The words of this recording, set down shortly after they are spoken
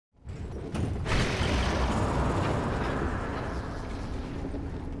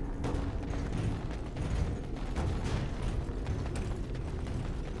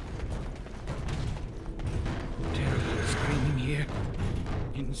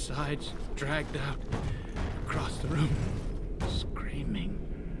sides dragged out across the room, screaming.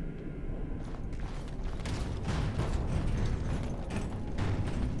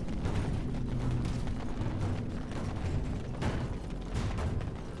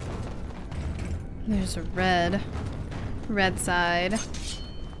 There's a red side.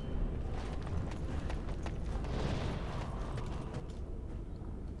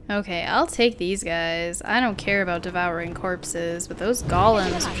 Okay, I'll take these guys. I don't care about devouring corpses, but those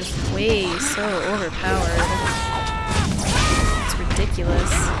golems are just way so overpowered. It's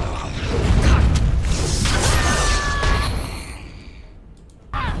ridiculous.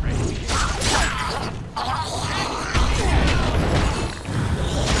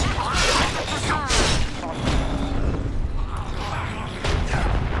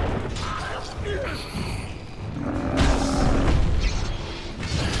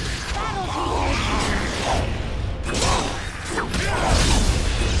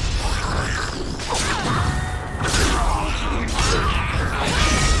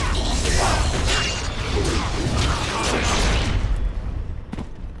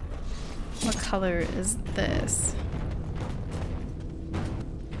 Color is this?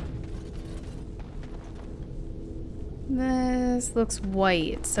 This looks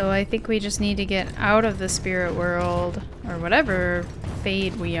white, so I think we just need to get out of the spirit world, or whatever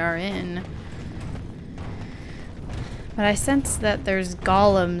fate we are in. But I sense that there's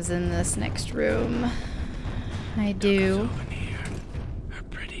golems in this next room. I do. Her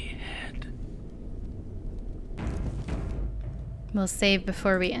pretty head. We'll save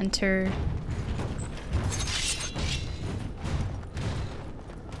before we enter.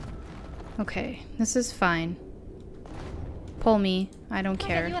 Okay, this is fine. Pull me. I don't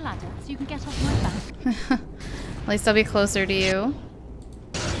care. I'll get you a ladder so you can get off my back. At least I'll be closer to you.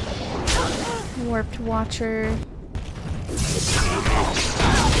 Warped Watcher.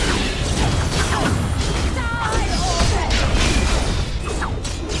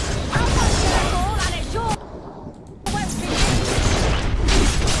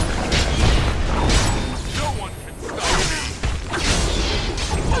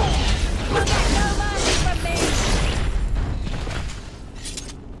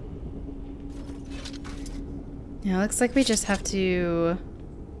 Yeah, looks like we just have to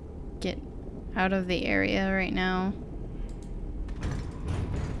get out of the area right now.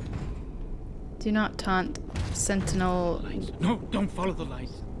 Do not taunt Sentinel. No, don't follow the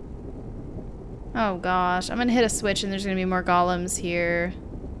lights. Oh gosh, I'm gonna hit a switch and there's gonna be more golems here.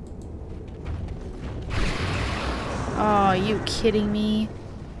 Oh, are you kidding me?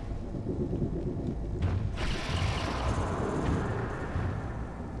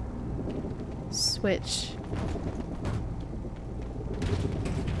 Switch.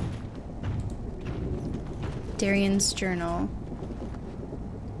 Darion's journal.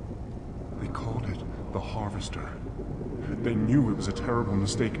 They called it the Harvester. They knew it was a terrible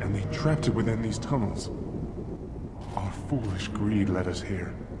mistake and they trapped it within these tunnels. Our foolish greed led us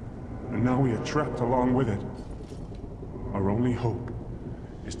here, and now we are trapped along with it. Our only hope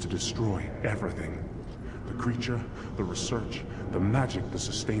is to destroy everything. The creature, the research, the magic that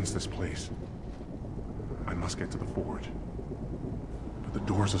sustains this place. I must get to the forge. But the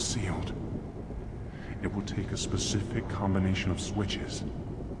doors are sealed. It will take a specific combination of switches.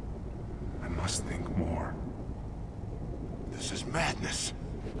 I must think more. This is madness.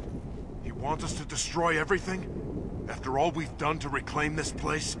 You want us to destroy everything? After all we've done to reclaim this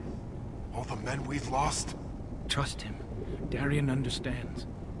place? All the men we've lost? Trust him. Darion understands.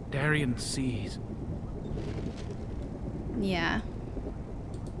 Darion sees. Yeah.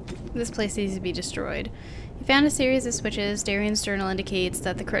 This place needs to be destroyed. You found a series of switches. Darion's journal indicates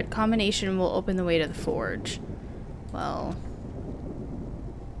that the correct combination will open the way to the forge. Well...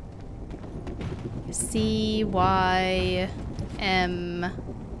 C, Y, M,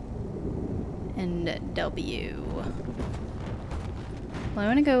 and W. Well, I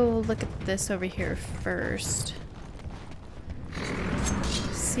want to go look at this over here first.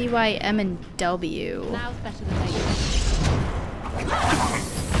 C, Y, M, and W. Now's better than later.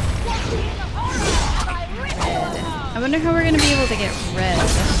 I wonder how we're going to be able to get red.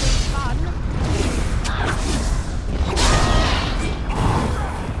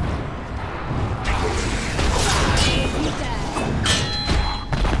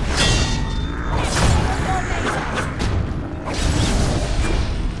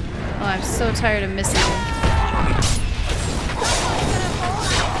 Oh, I'm so tired of missing.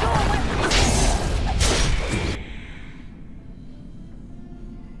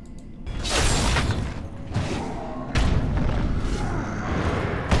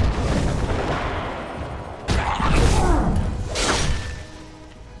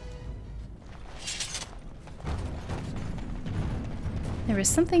 There was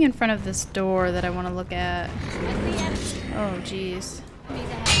something in front of this door that I want to look at. I see enemy. Oh, jeez.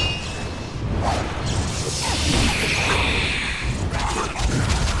 Enemies ahead.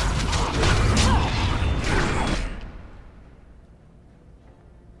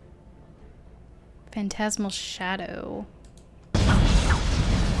 Phantasmal shadow.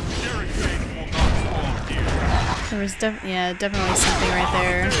 Jerrik Dace will not fall here. There was definitely something right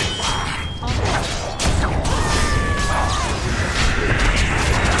there.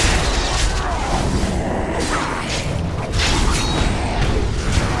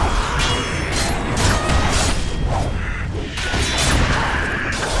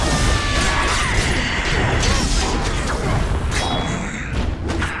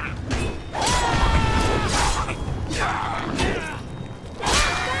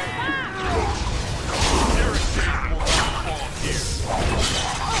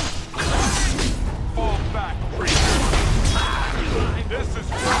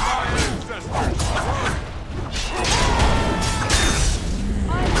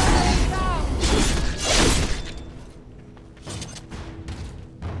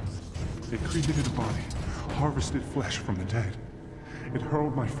 They created a body, harvested flesh from the dead. It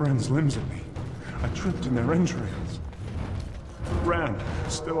hurled my friends' limbs at me. I tripped in their entrails. Ran,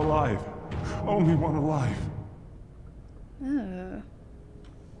 still alive. Only one alive. Oh.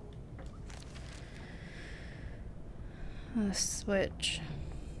 A switch.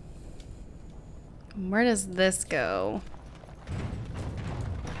 Where does this go?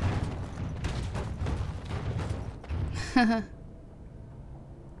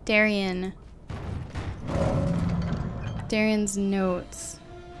 Darion. Darion's notes.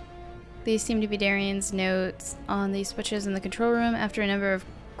 These seem to be Darion's notes on the switches in the control room. After a number of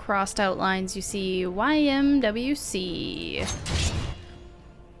crossed out lines, you see YMWC.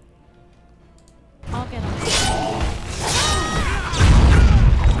 I'll get on.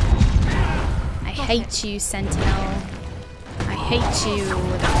 I hate you, Sentinel. I hate you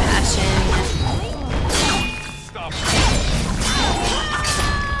with a passion. Stop.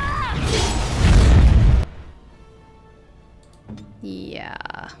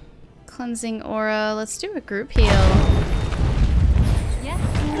 Yeah. Cleansing aura. Let's do a group heal. Yes.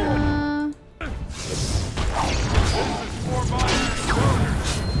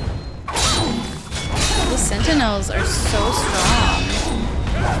 These sentinels are so strong.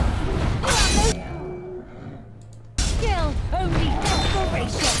 Skill only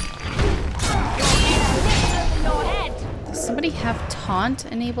desperation. Your head. Does somebody have taunt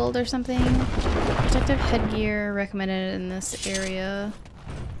enabled or something? Protective headgear recommended in this area.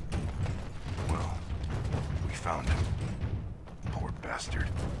 Well, we found him. Poor bastard.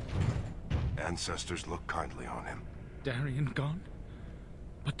 Ancestors look kindly on him. Darion gone?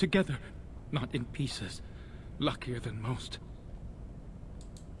 But together, not in pieces. Luckier than most.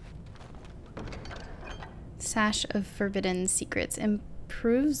 Sash of Forbidden Secrets.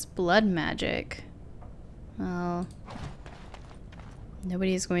 Improves blood magic. Well,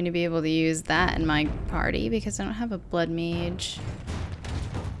 nobody's going to be able to use that in my party because I don't have a blood mage.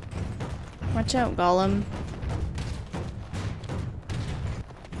 Watch out, Golem.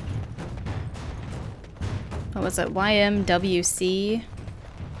 What was it? YMWC? It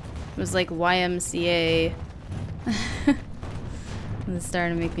was like YMCA. It's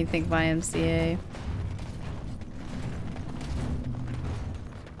starting to make me think YMCA.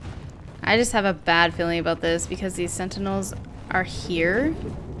 I just have a bad feeling about this because these sentinels are here.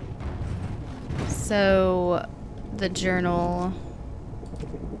 So the journal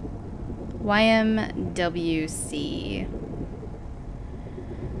YMWC.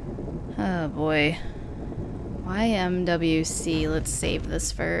 Oh boy. YMWC. Let's save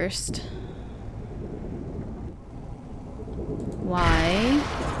this first. Y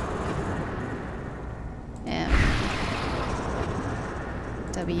M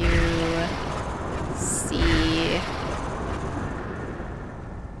W C.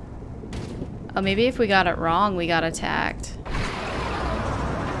 Oh, maybe if we got it wrong, we got attacked.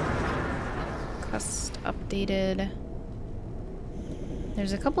 Quest updated.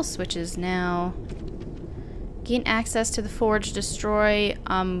 There's a couple switches now. Gain access to the forge. Destroy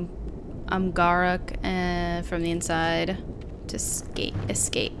Amgarrak from the inside to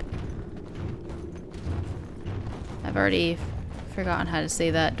escape. I've already forgotten how to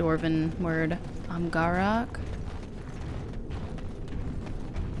say that dwarven word. Amgarrak.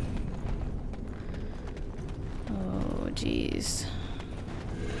 Oh, jeez.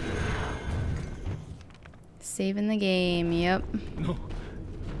 Saving the game, yep. No.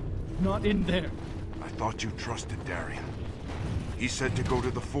 Not in there. I thought you trusted Darion. He said to go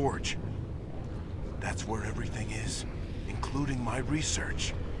to the forge. That's where everything is, including concluding my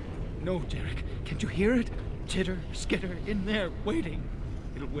research. No, Jerrik. Can't you hear it? Chitter, skitter, in there, waiting.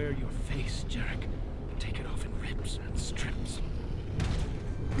 It'll wear your face, Jerrik. Take it off in rips and strips.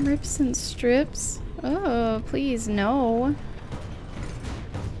 Rips and strips? Oh, please, no.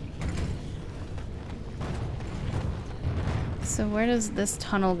 So where does this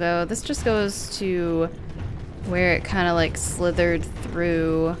tunnel go? This just goes to where it kind of like slithered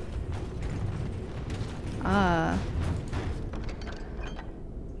through. Ah.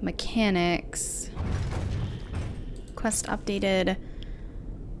 Mechanics. Quest updated.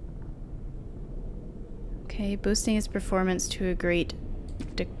 Okay, boosting his performance to a great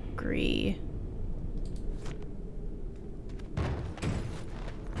degree.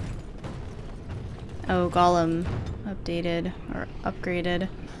 Oh, Golem updated or upgraded.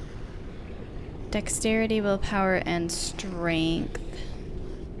 Dexterity, willpower, and strength.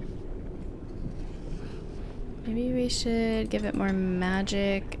 Maybe we should give it more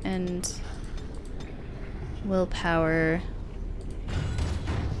magic and willpower.